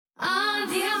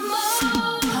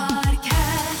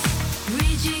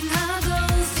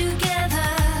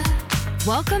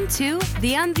Welcome to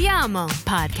the Andiamo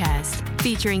podcast,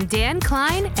 featuring Dan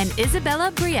Klein and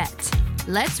Isabella Briette.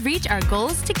 Let's reach our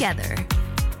goals together.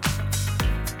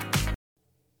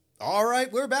 All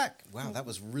right, we're back. Wow, that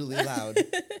was really loud.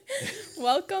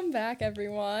 Welcome back,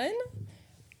 everyone.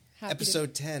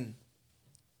 Episode 10.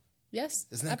 Yes.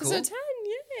 Isn't that Episode cool?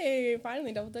 10. Yay.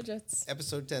 Finally, double digits.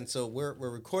 Episode 10. So we're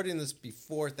recording this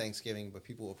before Thanksgiving, but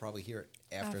people will probably hear it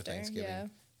after Thanksgiving. Yeah.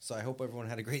 So I hope everyone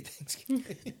had a great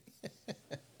Thanksgiving.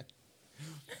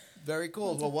 Very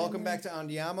cool. Well, welcome back to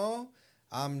Andiamo.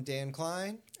 I'm Dan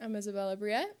Klein. I'm Isabella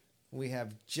Briette. We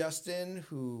have Justin,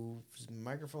 whose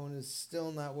microphone is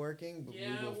still not working. But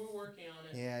we're working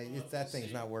on it. Yeah, that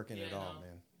thing's not working at all,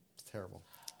 man. It's terrible.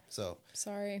 So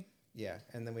Sorry. yeah,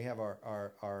 and then we have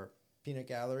our peanut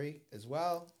gallery as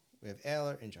well. We have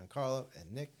Ayler and Giancarlo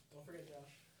and Nick. Don't forget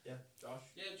Josh. Yeah, Josh.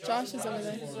 Yeah, Josh is over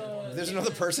there. There's another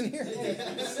person here?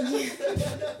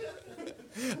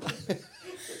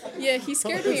 Yeah, he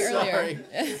scared me earlier. Sorry.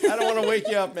 I don't want to wake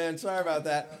you up, man. Sorry about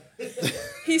that.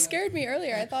 He scared me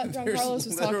earlier. I thought John There's Carlos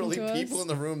was talking literally to us. people in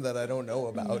the room that I don't know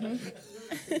about.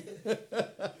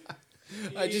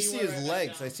 I just see his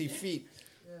legs. I see feet.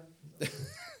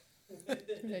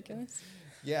 Ridiculous.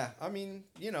 Yeah, I mean,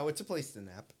 it's a place to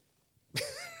nap.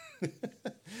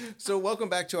 So welcome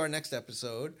back to our next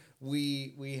episode.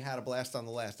 We had a blast on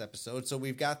the last episode. So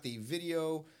we've got the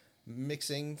video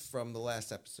mixing from the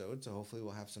last episode. So hopefully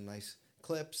we'll have some nice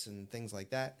clips and things like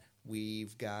that.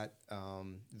 We've got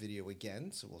video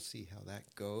again, so we'll see how that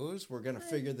goes. We're going to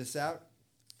figure this out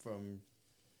from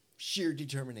sheer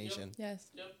determination. Yes.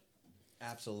 Yep.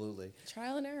 Absolutely.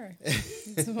 Trial and error.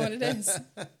 That's what it is.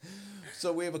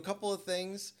 So we have a couple of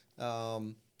things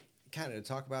kind of to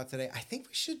talk about today. I think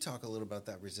we should talk a little about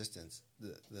that Resistance,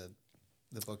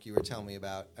 the book you were telling me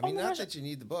about. I mean, not that you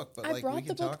need the book, but I we brought can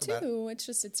the book talk about it. too.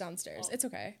 It's downstairs. It's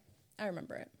okay. I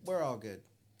remember it. We're all good.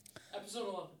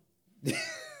 Episode 11.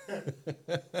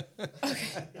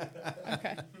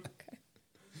 Okay.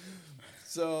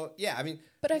 So, yeah, I mean...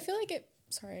 But I feel like it...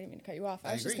 Sorry, I didn't mean to cut you off.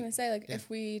 I was just agree. going to say, Yeah. if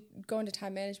we go into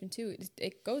time management too,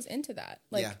 it goes into that.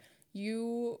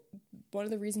 One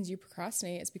of the reasons you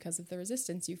procrastinate is because of the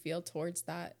resistance you feel towards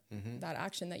that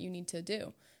action that you need to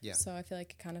do. Yeah. So I feel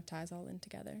like it kind of ties all in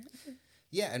together.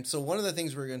 Yeah, and so one of the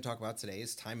things we're going to talk about today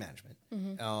is time management.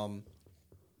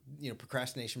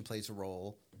 Procrastination plays a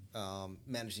role.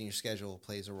 Managing your schedule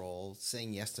plays a role.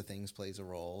 Saying yes to things plays a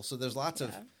role. So there's lots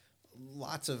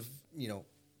of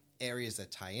areas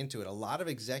that tie into it. A lot of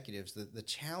executives, the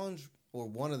challenge or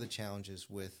one of the challenges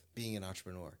with being an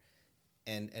entrepreneur,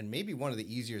 and maybe one of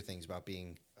the easier things about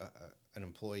being an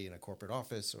employee in a corporate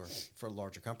office or for a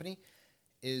larger company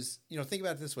is, think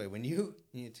about it this way. When you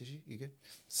need a tissue? You good?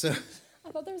 So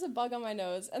I thought there was a bug on my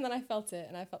nose, and then I felt it,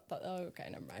 and I thought, oh, okay,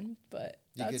 never mind. But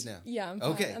you good now? Yeah, I'm fine.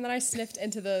 Okay. And then I sniffed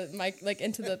into the mic,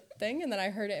 into the thing, and then I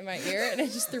heard it in my ear, and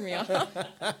it just threw me off.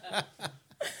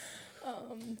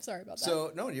 Sorry about that.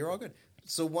 So no, you're all good.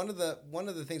 So one of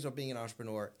the things about being an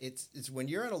entrepreneur, it's when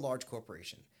you're at a large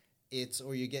corporation,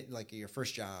 or you get like your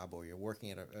first job, or you're working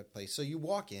at a place. So you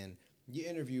walk in, you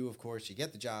interview, of course, you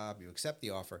get the job, you accept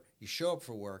the offer, you show up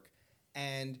for work,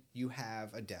 and you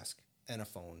have a desk and a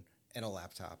phone and a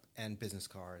laptop and business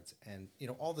cards, and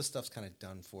all this stuff's kind of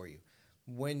done for you.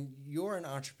 When you're an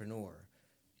entrepreneur,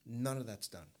 none of that's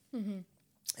done. Mm-hmm.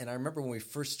 And I remember when we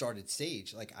first started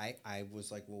Sage, I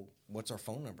was like, well, what's our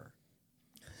phone number?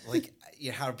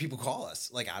 How do people call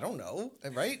us? I don't know,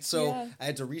 right? So Yeah. I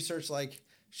had to research,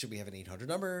 should we have an 800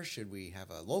 number? Should we have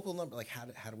a local number?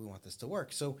 How do we want this to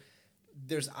work? So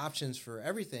there's options for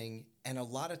everything, and a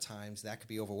lot of times that could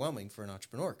be overwhelming for an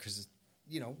entrepreneur because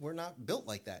we're not built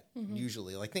like that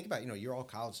usually. Think about, you're all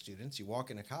college students. You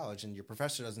walk into college, and your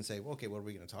professor doesn't say, well, okay, what are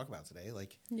we going to talk about today?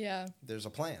 Yeah. There's a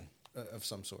plan of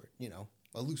some sort,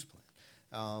 a loose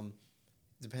plan,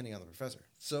 depending on the professor.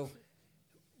 So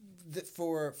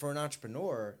for an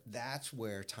entrepreneur, that's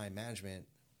where time management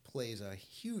plays a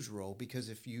huge role, because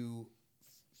if you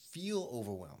feel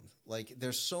overwhelmed,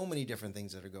 there's so many different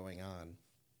things that are going on,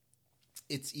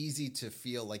 it's easy to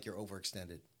feel like you're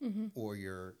overextended or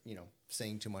you're,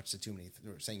 saying too much to too many,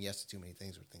 or saying yes to too many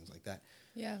things or things like that.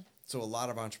 Yeah. So a lot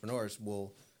of entrepreneurs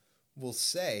will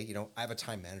say, I have a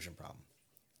time management problem.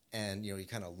 And, you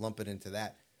kind of lump it into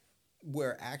that,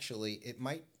 where actually it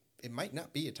might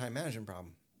not be a time management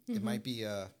problem. Mm-hmm. It might be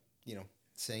a,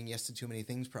 saying yes to too many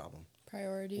things problem.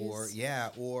 Priorities.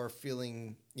 Or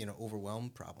feeling,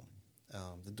 overwhelmed problem.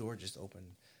 The door just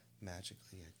opened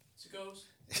magically. It goes.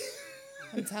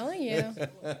 I'm telling you.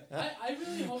 I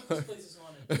really hope this place is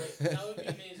haunted. That would be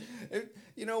amazing.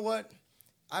 You know what?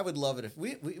 I would love it if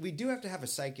we do have to have a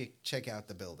psychic check out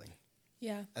the building.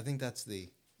 Yeah. I think that's the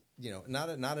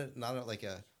not like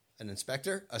an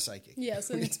inspector, a psychic. Yes,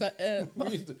 we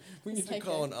need to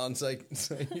call an on-site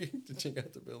psychic to check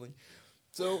out the building.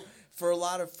 So for a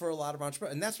lot of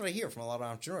entrepreneurs, and that's what I hear from a lot of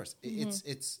entrepreneurs.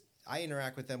 It's I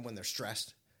interact with them when they're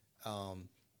stressed, and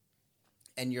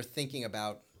you're thinking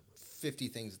about 50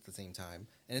 things at the same time.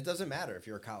 And it doesn't matter if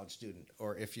you're a college student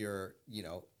or if you're,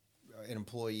 an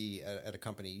employee at a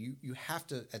company. You have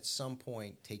to, at some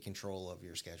point, take control of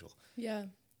your schedule. Yeah.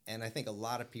 And I think a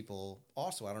lot of people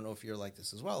also, I don't know if you're like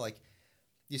this as well, like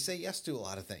you say yes to a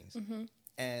lot of things. Mm-hmm.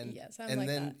 And yes, I'm like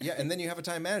then that. and then you have a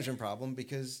time management problem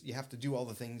because you have to do all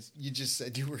the things you just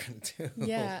said you were going to do.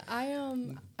 Yeah,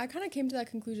 I kind of came to that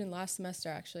conclusion last semester.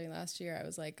 Actually, last year, I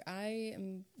was like, I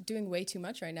am doing way too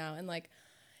much right now, and like,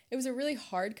 it was a really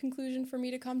hard conclusion for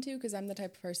me to come to because I'm the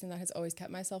type of person that has always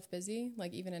kept myself busy.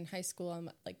 Like even in high school,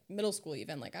 like middle school,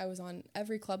 even like I was on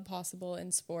every club possible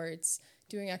in sports,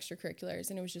 doing extracurriculars,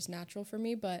 and it was just natural for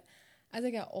me. But as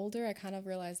I got older, I kind of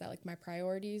realized that like my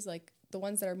priorities, like the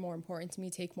ones that are more important to me,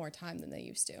 take more time than they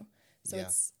used to. So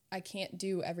I can't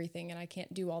do everything and I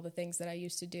can't do all the things that I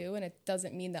used to do. And it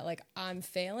doesn't mean that like I'm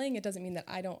failing. It doesn't mean that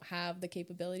I don't have the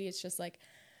capability. It's just like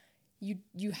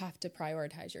you have to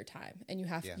prioritize your time, and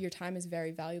your time is very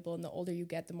valuable. And the older you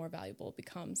get, the more valuable it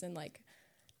becomes. And like,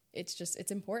 it's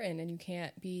important, and you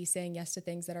can't be saying yes to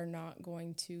things that are not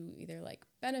going to either like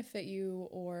benefit you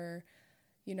or,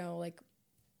 like,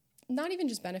 not even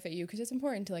just benefit you, because it's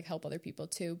important to like help other people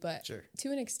too, but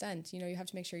to an extent, you have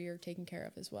to make sure you're taken care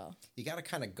of as well. You got to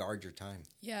kind of guard your time.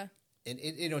 Yeah. And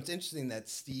it's interesting that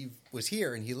Steve was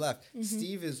here and he left. Mm-hmm.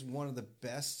 Steve is one of the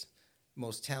best,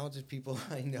 most talented people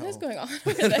I know. What is going on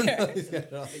over there? He's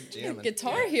got like jamming.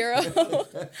 Guitar hero.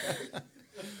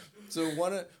 So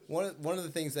one of the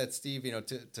things that Steve,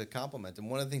 to compliment him,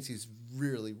 one of the things he's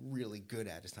really, really good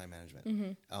at is time management.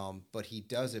 Mm-hmm. But he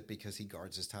does it because he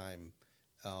guards his time.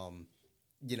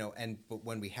 But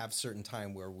when we have certain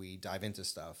time where we dive into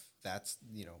stuff, that's,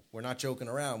 we're not joking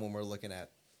around when we're looking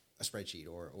at a spreadsheet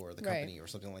or the company or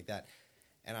something like that.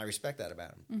 And I respect that about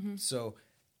him. Mm-hmm. So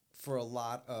for a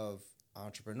lot of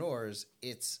entrepreneurs,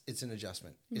 it's an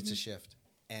adjustment. Mm-hmm. It's a shift.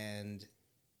 And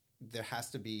there has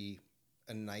to be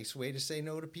a nice way to say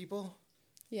no to people.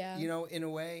 Yeah. In a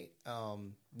way.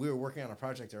 We were working on a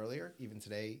project earlier, even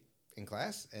today in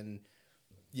class, and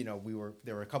there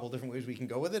were a couple different ways we can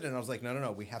go with it. And I was like,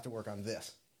 no, we have to work on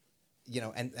this,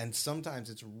 and sometimes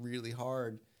it's really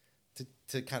hard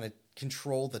to kind of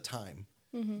control the time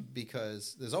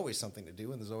because there's always something to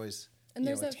do and there's always,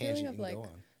 there's a that tangent feeling you of can like go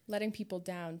on. Letting people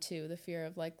down too. The fear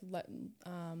of like,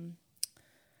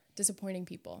 disappointing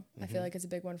people. Mm-hmm. I feel like it's a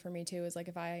big one for me too, is like,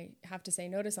 if I have to say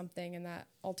no to something and that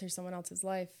alters someone else's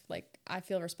life, like I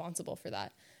feel responsible for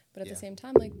that. But at the same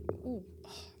time, like,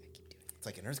 it's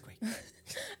like an earthquake.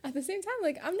 At the same time,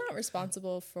 like, I'm not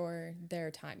responsible for their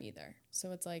time either.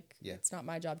 So it's like, it's not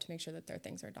my job to make sure that their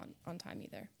things are done on time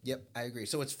either. Yep, I agree.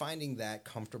 So it's finding that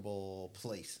comfortable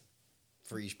place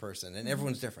for each person, and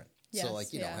everyone's different. Yes, so like,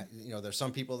 there's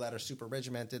some people that are super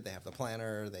regimented. They have the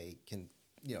planner. They can,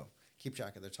 keep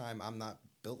track of their time. I'm not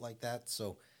built like that.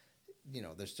 So,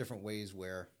 there's different ways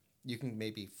where you can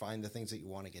maybe find the things that you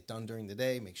want to get done during the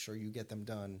day, make sure you get them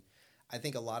done. I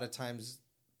think a lot of times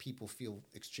people feel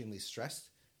extremely stressed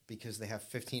because they have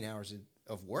 15 hours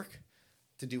of work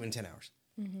to do in 10 hours.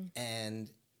 Mm-hmm.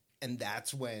 And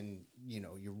that's when,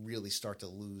 you really start to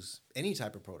lose any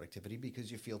type of productivity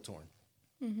because you feel torn.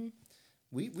 Mm-hmm.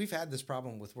 We've had this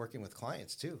problem with working with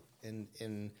clients too.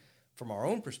 In from our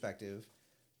own perspective,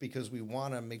 because we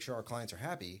want to make sure our clients are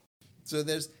happy. So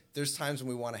there's times when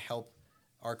we want to help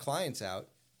our clients out,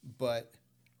 but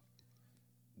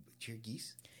did you hear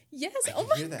geese? Yes.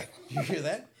 Hear that? You hear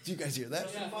that? Do you guys hear that?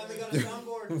 Yeah. Finally got a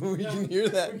soundboard. We can hear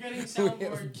that. We're getting a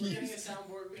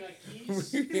soundboard. We got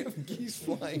geese. We have geese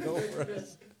flying over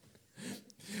us.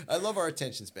 I love our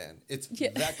attention span. It's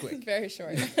that quick. It's very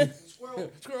short.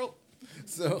 Squirrel.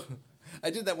 So I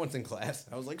did that once in class.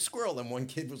 I was like, squirrel. And one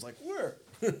kid was like, where?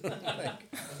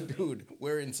 Like, dude,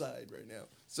 we're inside right now.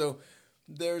 So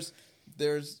there's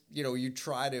you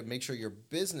try to make sure your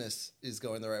business is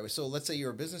going the right way. So let's say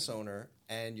you're a business owner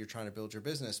and you're trying to build your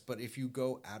business, but if you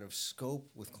go out of scope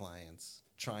with clients,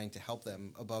 trying to help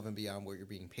them above and beyond what you're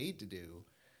being paid to do,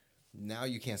 now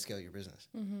you can't scale your business.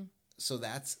 Mm-hmm. So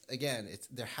that's, again,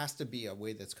 there has to be a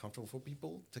way that's comfortable for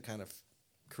people to kind of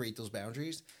create those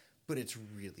boundaries, but it's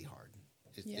really hard.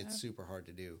 It's super hard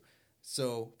to do.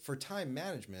 So for time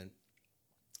management,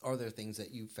 are there things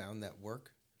that you found that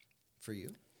work for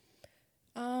you?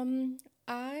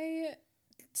 I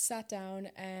sat down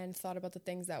and thought about the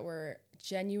things that were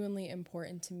genuinely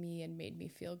important to me and made me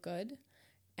feel good.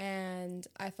 And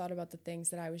I thought about the things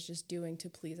that I was just doing to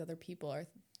please other people or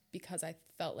because I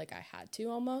felt like I had to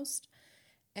almost.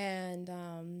 And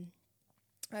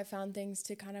I found things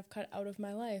to kind of cut out of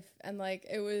my life. And like,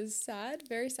 it was sad,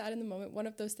 very sad in the moment. One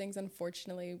of those things,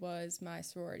 unfortunately, was my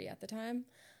sorority at the time.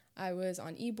 I was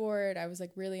on e-board. I was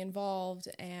like really involved,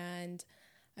 and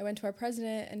I went to our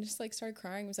president and just like started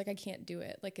crying. I was like, I can't do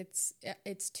it. Like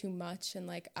it's too much. And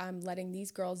like, I'm letting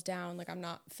these girls down. Like I'm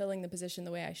not filling the position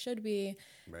the way I should be.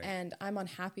 Right. And I'm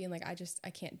unhappy. And like, I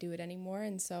can't do it anymore.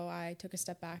 And so I took a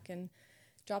step back and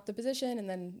dropped the position. And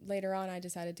then later on, I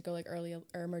decided to go like early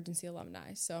or emergency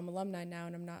alumni. So I'm alumni now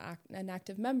and I'm not an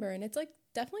active member. And it's like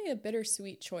definitely a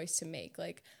bittersweet choice to make.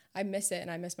 Like I miss it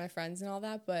and I miss my friends and all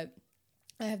that, but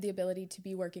I have the ability to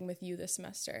be working with you this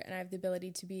semester, and I have the ability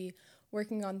to be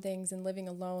working on things and living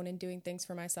alone and doing things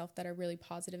for myself that are really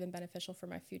positive and beneficial for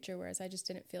my future, whereas I just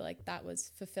didn't feel like that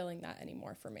was fulfilling that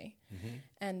anymore for me. Mm-hmm.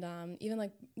 And even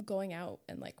like going out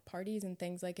and like parties and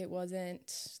things, like it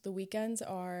wasn't, the weekends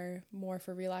are more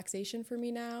for relaxation for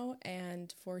me now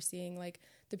and for seeing like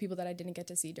the people that I didn't get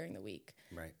to see during the week.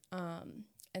 Right.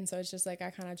 And so it's just like I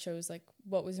kind of chose like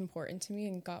what was important to me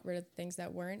and got rid of the things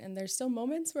that weren't. And there's still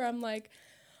moments where I'm like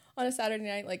on a Saturday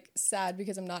night, like sad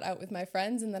because I'm not out with my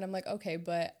friends. And then I'm like, okay,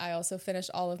 but I also finished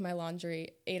all of my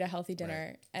laundry, ate a healthy dinner,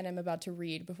 right, and I'm about to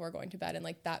read before going to bed. And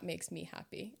like that makes me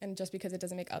happy. And just because it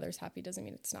doesn't make others happy doesn't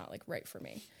mean it's not like right for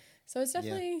me. So it's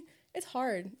definitely, it's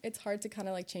hard. It's hard to kind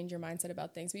of like change your mindset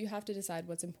about things, but you have to decide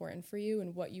what's important for you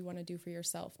and what you want to do for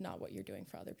yourself, not what you're doing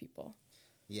for other people.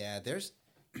 Yeah, there's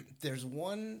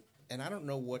one, and I don't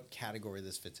know what category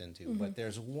this fits into, mm-hmm, but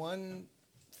there's one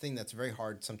thing that's very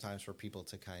hard sometimes for people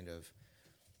to kind of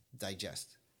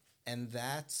digest. And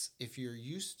that's if you're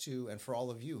used to, and for all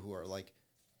of you who are like,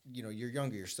 you know, you're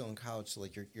younger, you're still in college, so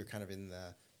like you're kind of in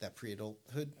that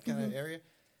pre-adulthood kind mm-hmm of area.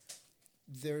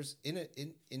 There's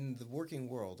in the working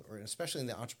world, or especially in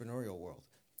the entrepreneurial world,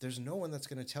 there's no one that's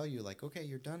going to tell you like, okay,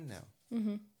 you're done now.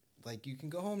 Mm-hmm. Like you can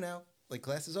go home now. Like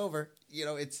class is over. You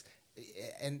know, it's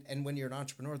and when you're an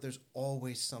entrepreneur, there's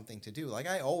always something to do. Like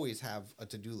I always have a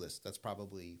to-do list that's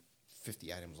probably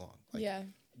 50 items long. Like, yeah.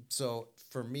 So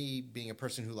for me, being a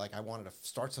person who like I wanted to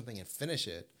start something and finish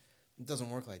it, it doesn't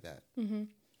work like that. Mm-hmm.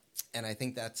 And I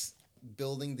think that's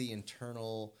building the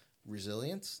internal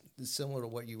resilience, similar to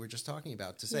what you were just talking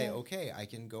about, to say, okay, I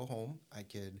can go home, I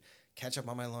could catch up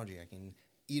on my laundry, I can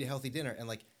eat a healthy dinner, and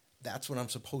like that's what I'm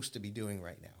supposed to be doing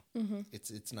right now. Mm-hmm.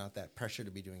 It's not that pressure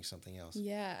to be doing something else.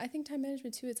 Yeah, I think time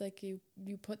management too, it's like you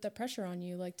put that pressure on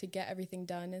you like to get everything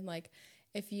done, and like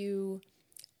if you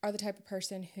are the type of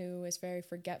person who is very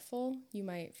forgetful, you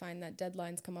might find that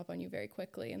deadlines come up on you very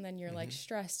quickly, and then you're mm-hmm like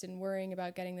stressed and worrying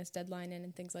about getting this deadline in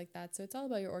and things like that. So it's all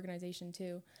about your organization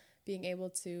too, being able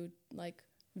to like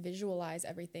visualize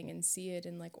everything and see it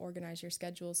and like organize your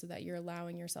schedule so that you're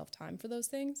allowing yourself time for those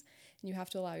things. And you have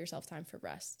to allow yourself time for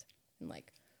rest and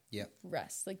like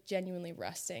rest, like genuinely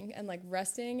resting. And like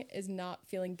resting is not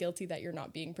feeling guilty that you're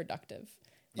not being productive.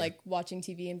 Like watching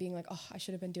TV and being like, oh, I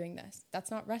should have been doing this.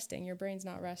 That's not resting. Your brain's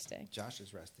not resting. Josh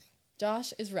is resting.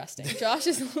 Josh is resting. Josh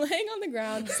is laying on the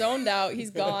ground, zoned out. He's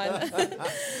gone.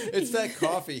 It's that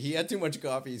coffee. He had too much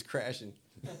coffee. He's crashing.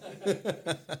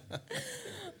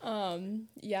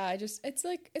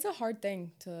 It's a hard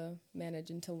thing to manage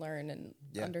and to learn and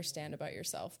understand about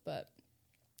yourself, but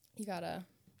you gotta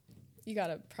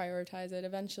prioritize it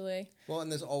eventually. Well, and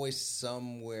there's always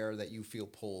somewhere that you feel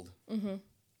pulled. Mm-hmm.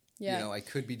 Yeah. You know, I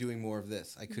could be doing more of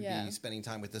this. I could be spending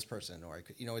time with this person, or I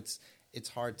could, you know, it's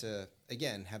hard to,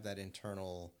 again, have that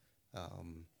internal,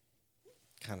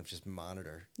 kind of just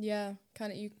monitor. Yeah.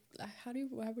 Kind of how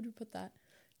would you put that?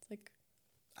 It's like,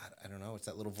 I don't know. It's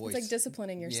that little voice. It's like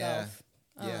disciplining yourself.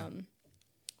 Yeah.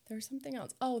 There was something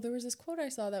else. Oh, there was this quote I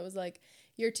saw that was like,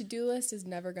 your to-do list is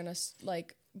never going to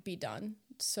like be done.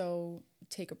 So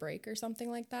take a break or something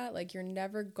like that. Like you're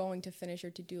never going to finish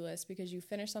your to-do list because you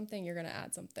finish something, you're going to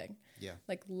add something. Yeah.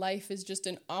 Like life is just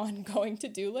an ongoing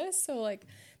to-do list. So like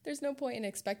there's no point in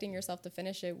expecting yourself to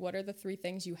finish it. What are the 3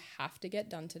 things you have to get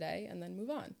done today and then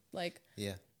move on? Like,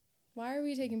 why are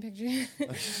we taking pictures?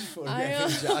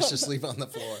 Photographing Josh asleep on the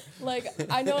floor. Like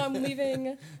I know I'm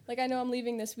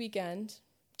leaving this weekend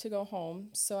to go home,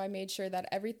 so I made sure that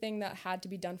everything that had to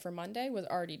be done for Monday was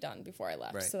already done before I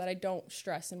left, so that I don't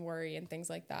stress and worry and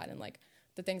things like that. And like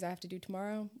the things I have to do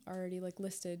tomorrow are already like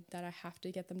listed that I have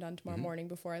to get them done tomorrow morning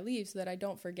before I leave, so that I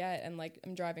don't forget. And like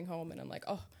I'm driving home and I'm like,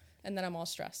 oh, and then I'm all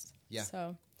stressed. Yeah,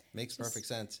 so makes perfect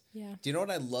sense. Yeah. Do you know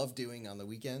what I love doing on the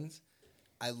weekends?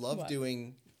 I love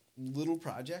doing little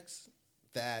projects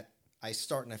that I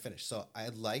start and I finish. So I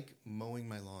like mowing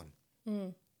my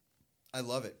lawn. I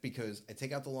love it because I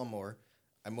take out the lawnmower,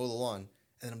 I mow the lawn,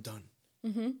 and then I'm done.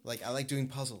 Like, I like doing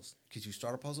puzzles because you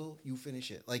start a puzzle, you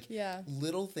finish it. Like,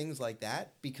 little things like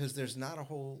that, because there's not a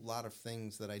whole lot of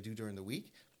things that I do during the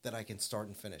week that I can start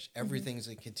and finish. Everything's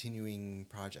a continuing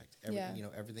project.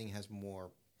 Everything has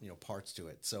more, parts to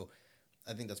it. So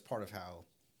I think that's part of how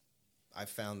I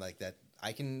found like that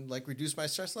I can like reduce my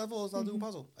stress levels. I'll do a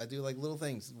puzzle. I do like little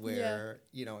things where,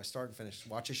 I start and finish.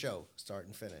 Watch a show, start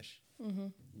and finish.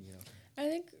 I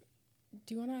think,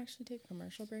 do you want to actually take a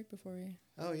commercial break before we...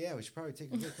 Oh, yeah, we should probably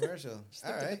take a quick commercial. Just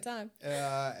All right. A good time.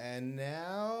 And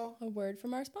now... A word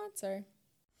from our sponsor.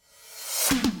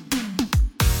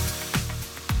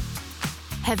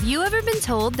 Have you ever been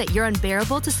told that you're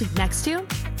unbearable to sleep next to?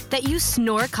 That you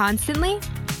snore constantly?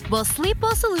 Well,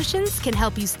 Sleepwell Solutions can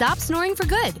help you stop snoring for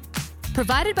good.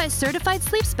 Provided by certified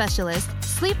sleep specialists,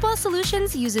 Sleepwell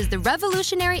Solutions uses the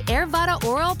revolutionary AirVada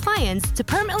oral appliance to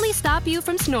permanently stop you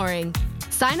from snoring.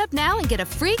 Sign up now and get a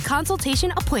free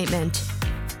consultation appointment.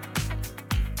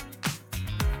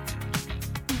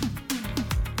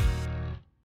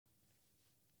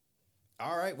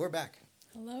 All right, we're back.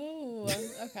 Hello.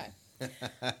 Okay.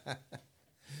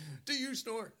 Do you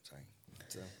snore? Sorry.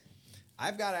 So,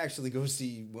 I've got to actually go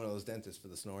see one of those dentists for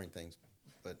the snoring things,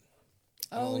 but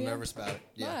I'm a little nervous about it.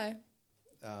 Yeah.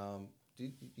 Why?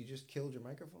 You just killed your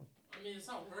microphone? I mean, it's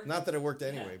not working. Not that it worked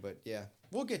anyway, but yeah.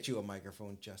 We'll get you a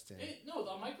microphone, Justin. No,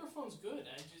 the microphone's good.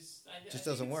 It just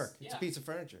doesn't work. It's a piece of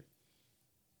furniture.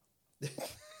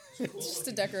 It's just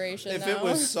a decoration. If it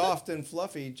was soft and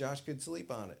fluffy, Josh could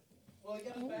sleep on it. Well, I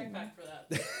got a backpack for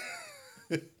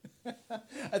that.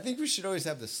 I think we should always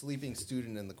have the sleeping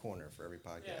student in the corner for every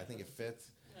podcast. Yeah. I think it fits.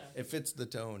 Yeah. It fits the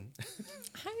tone.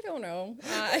 I don't know.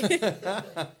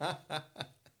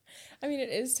 I mean, it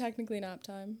is technically nap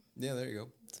time. Yeah, there you go.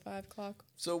 It's 5 o'clock.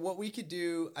 So what we could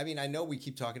do, I mean, I know we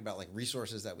keep talking about like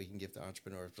resources that we can give to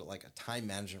entrepreneurs, but like a time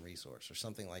management resource or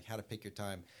something like how to pick your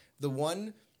time. The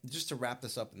one, just to wrap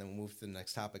this up and then we'll move to the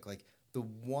next topic, like the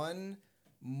one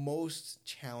most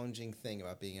challenging thing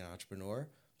about being an entrepreneur,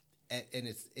 and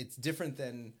it's different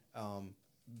than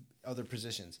other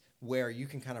positions where you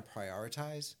can kind of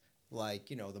prioritize like,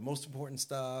 the most important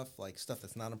stuff, like stuff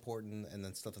that's not important, and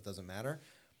then stuff that doesn't matter.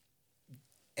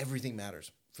 Everything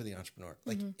matters for the entrepreneur.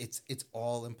 Like it's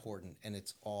all important, and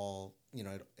it's all,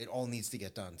 it all needs to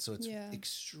get done. So it's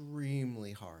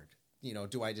extremely hard.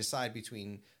 Do I decide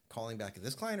between calling back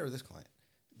this client or this client?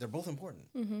 They're both important.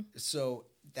 So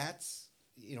that's,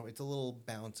 it's a little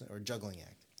balance or juggling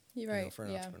act. You're right. For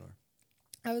an entrepreneur.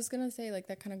 I was going to say, like,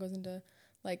 that kind of goes into,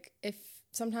 like, if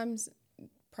sometimes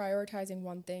prioritizing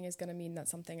one thing is going to mean that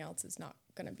something else is not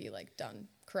going to be, like, done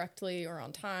correctly or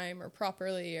on time or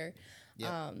properly or...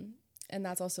 and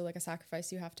that's also like a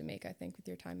sacrifice you have to make, I think, with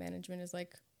your time management is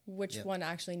like which one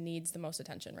actually needs the most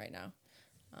attention right now.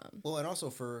 Well, and also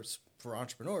for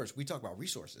entrepreneurs, we talk about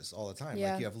resources all the time.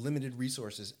 Yeah. Like you have limited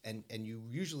resources and you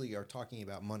usually are talking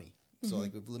about money. So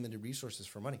like we have limited resources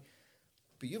for money,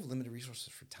 but you have limited resources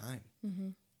for time.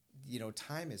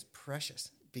 Time is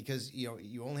precious because,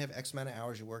 you only have X amount of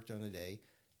hours you work during the day.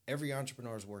 Every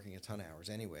entrepreneur is working a ton of hours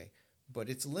anyway. But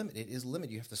it's limited. It is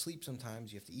limited. You have to sleep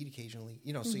sometimes. You have to eat occasionally.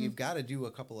 So you've got to do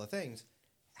a couple of things.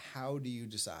 How do you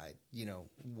decide,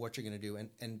 what you're going to do?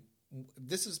 And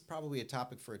this is probably a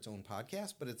topic for its own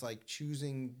podcast, but it's like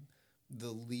choosing the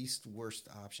least worst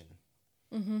option.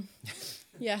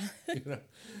 Yeah.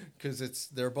 Because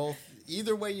they're both,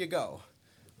 either way you go,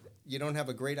 you don't have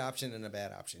a great option and a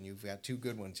bad option. You've got two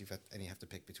good ones, and you have to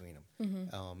pick between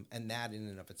them. And that in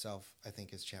and of itself, I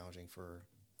think, is challenging for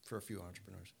a few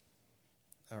entrepreneurs.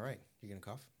 All right. You going to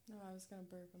cough? No, I was going to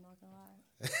burp. I'm not going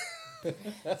to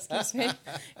lie. Excuse me.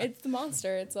 It's the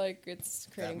monster. It's like, it's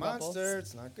creating bubbles. That monster,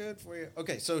 it's not good for you.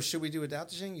 Okay, so should we do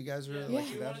adaptaging? You guys really like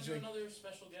adaptaging? Do you want to do another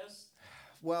special guest?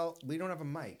 Well, we don't have a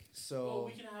mic, so... Well,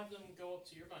 we can have them go up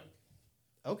to your mic.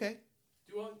 Okay.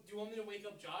 Do you want me to wake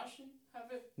up Josh and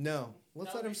have it? No.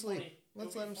 Let's let him sleep. Funny.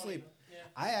 Let's let him sleep. Yeah.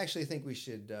 I actually think we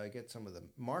should get some of the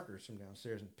markers from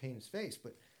downstairs and paint his face,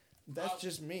 but... That's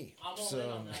just me. I'm all in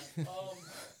on that.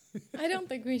 I don't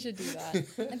think we should do that.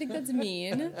 I think that's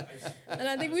mean. And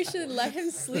I think we should let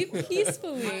him sleep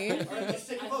peacefully. All right, let's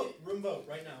take a vote. Room vote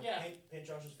right now. Yeah. Paint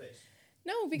Josh's face.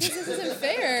 No, because this isn't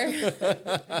fair.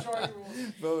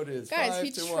 Vote is Guys,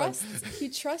 5-1. He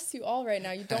trusts you all right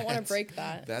now. You don't want to break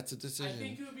that. That's a decision. I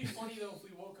think it would be funny, though, if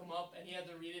we woke him up and he had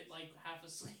to read it, like, half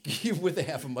asleep. With a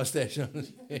half a mustache on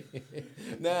his face.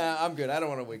 Nah, I'm good. I don't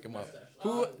want to wake him up.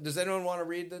 Who does anyone want to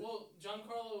read the... Well,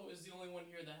 Giancarlo is the only one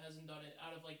here that hasn't done it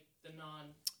out of, like, the non...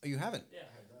 Oh, you haven't? Yeah.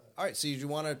 All right, so you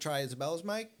want to try Isabella's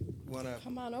mic?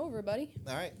 Come on over, buddy.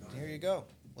 All right, here you go.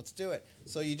 Let's do it.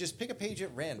 So you just pick a page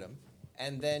at random,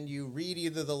 and then you read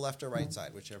either the left or right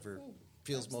side, whichever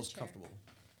feels That's the most chair. comfortable.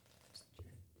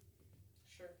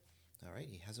 Sure. All right,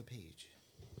 he has a page.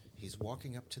 He's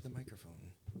walking up to the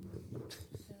microphone.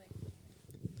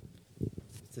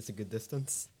 Is this a good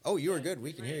distance? Oh, you are good.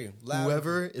 We can hear you. Loud.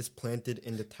 Whoever is planted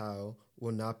in the Tao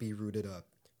will not be rooted up.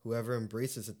 Whoever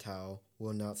embraces the Tao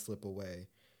will not slip away.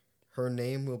 Her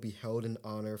name will be held in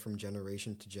honor from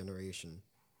generation to generation.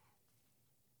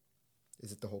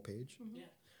 Is it the whole page? Yeah.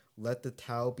 Let the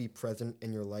Tao be present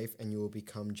in your life and you will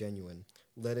become genuine.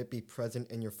 Let it be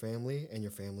present in your family and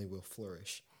your family will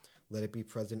flourish. Let it be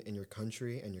present in your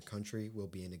country and your country will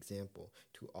be an example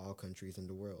to all countries in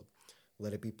the world.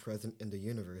 Let it be present in the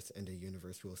universe and the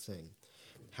universe will sing.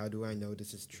 How do I know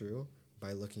this is true?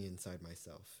 By looking inside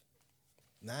myself.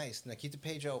 Nice. Now keep the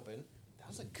page open. That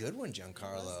was a good one,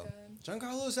 Giancarlo. good.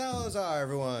 Giancarlo Salazar,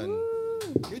 everyone.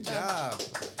 Woo! Good job.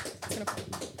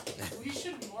 We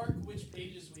should mark which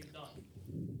pages we've done.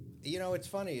 You know, it's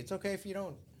funny. It's okay if you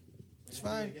don't. It's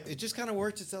fine. It just kind of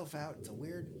works itself out. It's a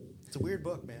weird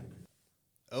book, man.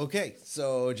 Okay,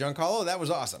 so Giancarlo, that was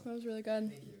awesome. That was really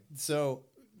good. So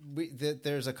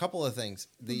there's a couple of things.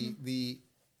 The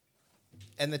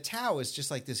Tao is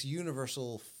just like this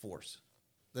universal force.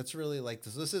 That's really like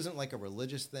this. This isn't like a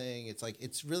religious thing. It's like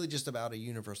it's really just about a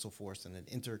universal force and an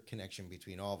interconnection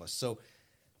between all of us. So,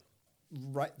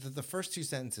 right, the first two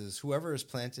sentences: whoever is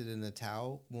planted in the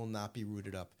Tao will not be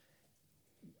rooted up.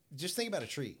 Just think about a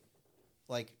tree.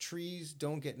 Like trees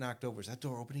don't get knocked over. Is that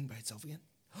door opening by itself again?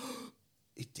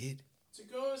 It did. It's a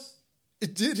ghost.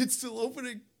 It did. It's still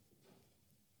opening.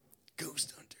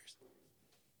 Ghost hunters.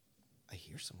 I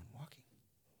hear someone walking.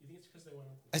 You think it's because they went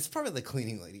up? It's probably the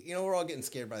cleaning lady. You know, we're all getting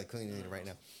scared by the cleaning lady right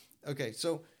now. Okay,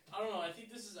 so I don't know. I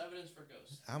think this is evidence for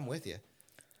ghosts. I'm with you. No,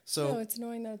 So it's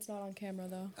annoying that it's not on camera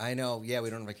though. I know. Yeah, we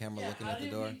don't have a camera looking how at the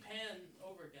did door. we pan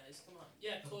over, guys? Come on.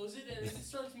 Yeah, close it, and if it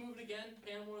starts moving again,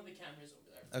 pan one of the cameras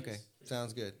over there. Okay, please.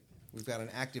 sounds good. We've got an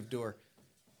active door.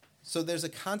 So there's a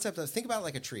concept of think about it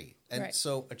like a tree. And Right.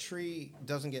 so a tree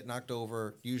doesn't get knocked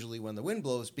over usually when the wind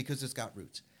blows because it's got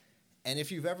roots. And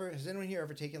if you've ever, has anyone here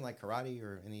ever taken like karate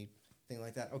or anything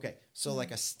like that? Okay, so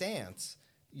like a stance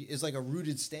is like a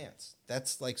rooted stance.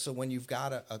 That's like, so when you've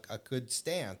got a good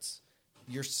stance,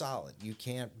 you're solid. You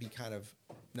can't be kind of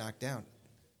knocked down.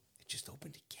 It just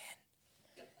opened again.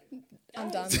 I'm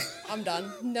done. I'm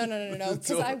done. No.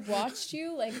 Because I watched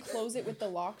you like close it with the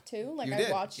lock too. Like You I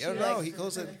did. watched Yeah, you. no, like, he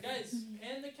closed it. Guys,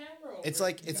 pan the camera over. It's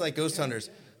like Ghost Hunters.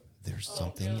 There's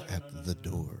something at the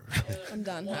door. I'm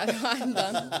done. I'm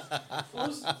done.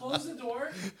 Close the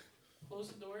door. Close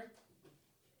the door.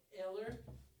 Eller,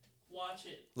 watch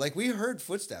it. Like we heard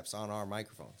footsteps on our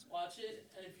microphones. Watch it,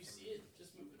 and if you see it,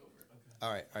 just move it over.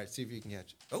 All right. See if you can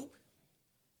catch it. Oh,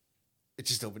 it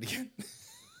just opened again.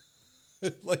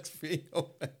 It likes being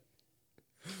open.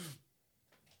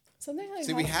 Something like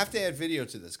See, we have to add video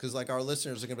to this because like our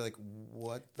listeners are gonna be like,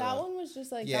 "What?" that one was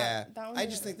just like Yeah, That one I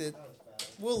just think that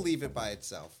we'll leave it by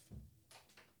itself.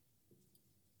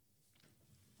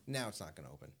 Now it's not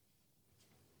gonna open.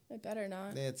 It better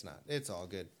not. It's not. It's all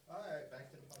good. All right, back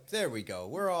to the podcast. There we go.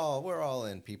 We're all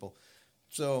in, people.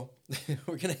 So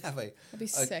we're gonna have I'll be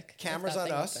sick. if cameras that on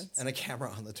thing us opens. and a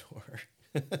camera on the door.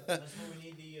 That's what we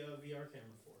need the VR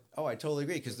camera for. Oh, I totally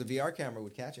agree because the VR camera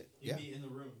would catch it. You'd Yeah, be in the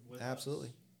room with absolutely,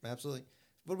 us. absolutely.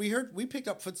 But we picked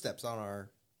up footsteps on our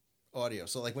audio.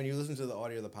 So like when you listen to the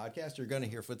audio of the podcast, you're gonna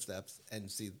hear footsteps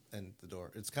and see the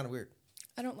door. It's kind of weird.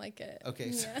 I don't like it.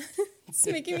 Okay, so- Yeah. It's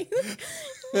making me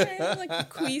I'm like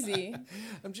queasy.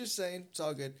 I'm just saying, it's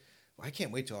all good. Well, I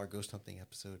can't wait till our ghost hunting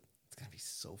episode. It's gonna be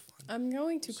so fun. I'm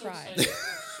going to So cry. excited.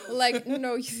 So Like,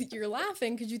 no, you're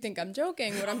laughing because you think I'm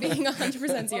joking, but I'm being 100% What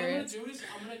I'm gonna serious. do is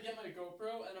I'm gonna get my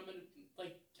GoPro and I'm gonna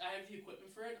I have the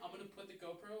equipment for it. I'm gonna put the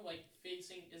GoPro like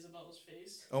facing Isabella's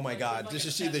face. Oh my Like, God! with, Just to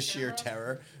a see the test sheer camera.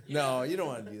 terror. Yeah. No, you don't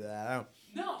want to do that. I don't.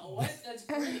 No, what? That's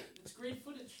great. It's great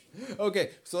footage.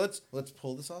 Okay, so let's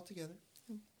pull this all together.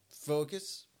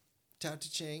 Focus, Tao Te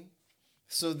Ching.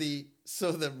 So the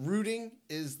rooting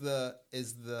is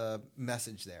the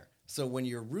message there. So when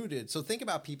you're rooted, so think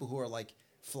about people who are like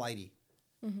flighty.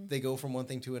 They go from one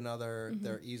thing to another.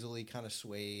 They're easily kind of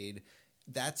swayed.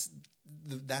 That's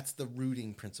the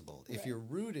rooting principle. If Right. you're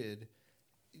rooted,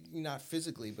 not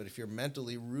physically, but if you're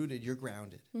mentally rooted, you're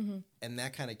grounded, and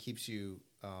that kind of keeps you.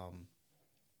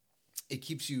 It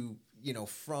keeps you,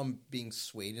 from being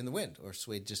swayed in the wind or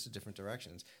swayed just to different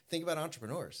directions. Think about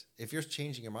entrepreneurs. If you're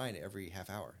changing your mind every half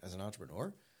hour as an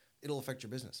entrepreneur, it'll affect your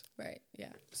business. Right,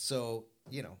 yeah. So,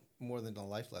 more than a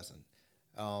life lesson.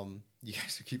 You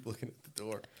guys who keep looking at the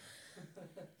door.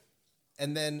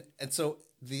 And so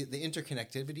the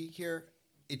interconnectivity here,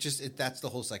 that's the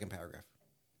whole second paragraph.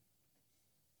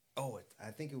 Oh,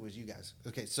 I think it was you guys.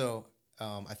 Okay, so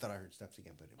I thought I heard steps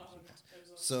again, but it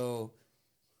wasn't.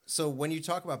 So when you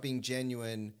talk about being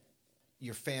genuine,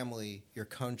 your family, your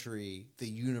country, the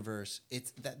universe,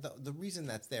 it's that the reason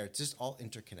that's there. It's just all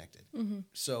interconnected. Mm-hmm.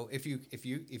 So if you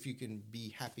can be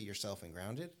happy yourself and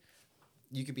grounded,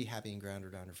 you could be happy and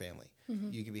grounded around your family.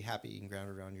 Mm-hmm. You could be happy and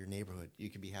grounded around your neighborhood. You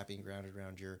could be happy and grounded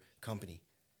around your company.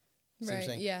 See what I'm Right.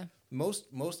 saying? Yeah.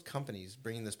 Most companies,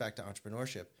 bringing this back to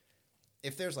entrepreneurship,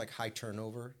 if there's like high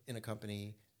turnover in a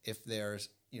company, if there's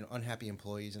unhappy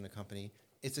employees in a company,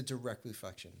 it's a direct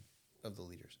reflection of the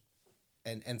leaders.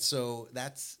 And so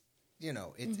that's,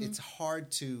 it's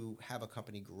hard to have a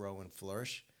company grow and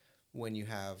flourish when you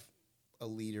have a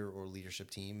leader or leadership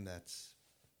team that's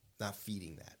not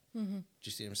feeding that. Mm-hmm. Do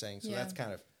you see what I'm saying? So Yeah.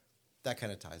 that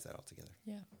kind of ties that all together.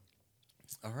 Yeah.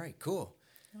 All right, cool.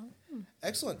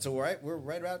 Excellent. So we're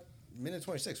right about minute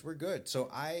 26. We're good. So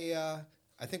I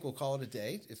think we'll call it a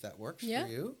day if that works Yeah.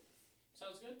 for you.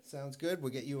 Sounds good. Sounds good.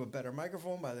 We'll get you a better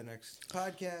microphone by the next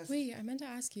podcast. Wait, I meant to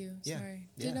ask you. Yeah. Sorry.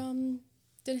 Yeah.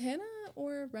 Did Hannah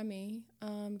or Remy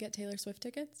get Taylor Swift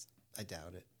tickets? I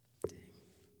doubt it.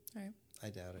 All right. I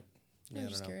doubt it. I'm I don't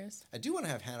just know. curious. I do want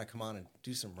to have Hannah come on and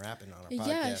do some rapping on our podcast.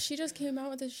 Yeah, she just came out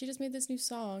with this. She just made this new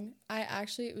song.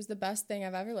 It was the best thing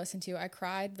I've ever listened to. I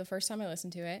cried the first time I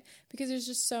listened to it because it's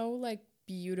just so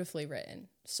beautifully written,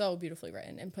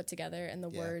 and put together, and the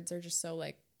words are just so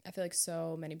I feel like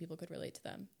so many people could relate to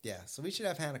them. Yeah, so we should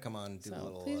have Hannah come on and do a So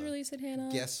little please release it, Hannah.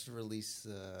 guest release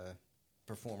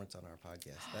performance on our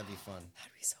podcast. That'd be fun.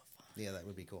 That'd be so fun. Yeah, that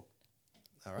would be cool.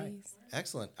 All right. Please.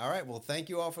 Excellent. All right. Well, thank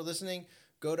you all for listening.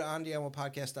 Go to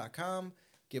ontheanimalpodcast.com.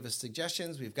 Give us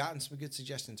suggestions. We've gotten some good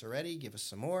suggestions already. Give us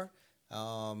some more.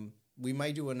 We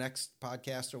might do a next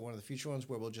podcast or one of the future ones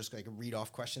where we'll just read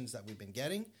off questions that we've been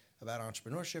getting about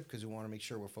entrepreneurship because we want to make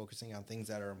sure we're focusing on things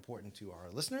that are important to our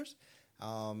listeners.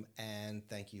 And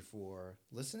thank you for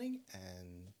listening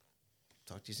and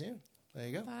talk to you soon. There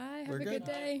you go. Bye. We're Have a good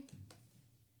day.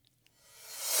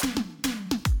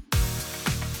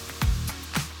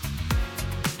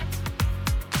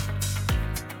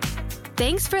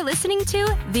 Thanks for listening to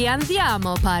the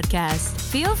Andiamo podcast.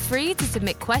 Feel free to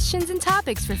submit questions and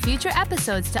topics for future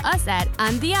episodes to us at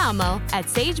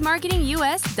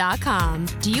andiamo@sagemarketingus.com.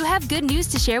 Do you have good news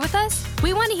to share with us?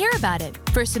 We want to hear about it.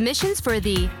 For submissions for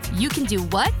the You Can Do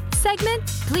What segment,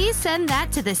 please send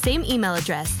that to the same email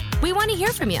address. We want to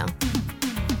hear from you.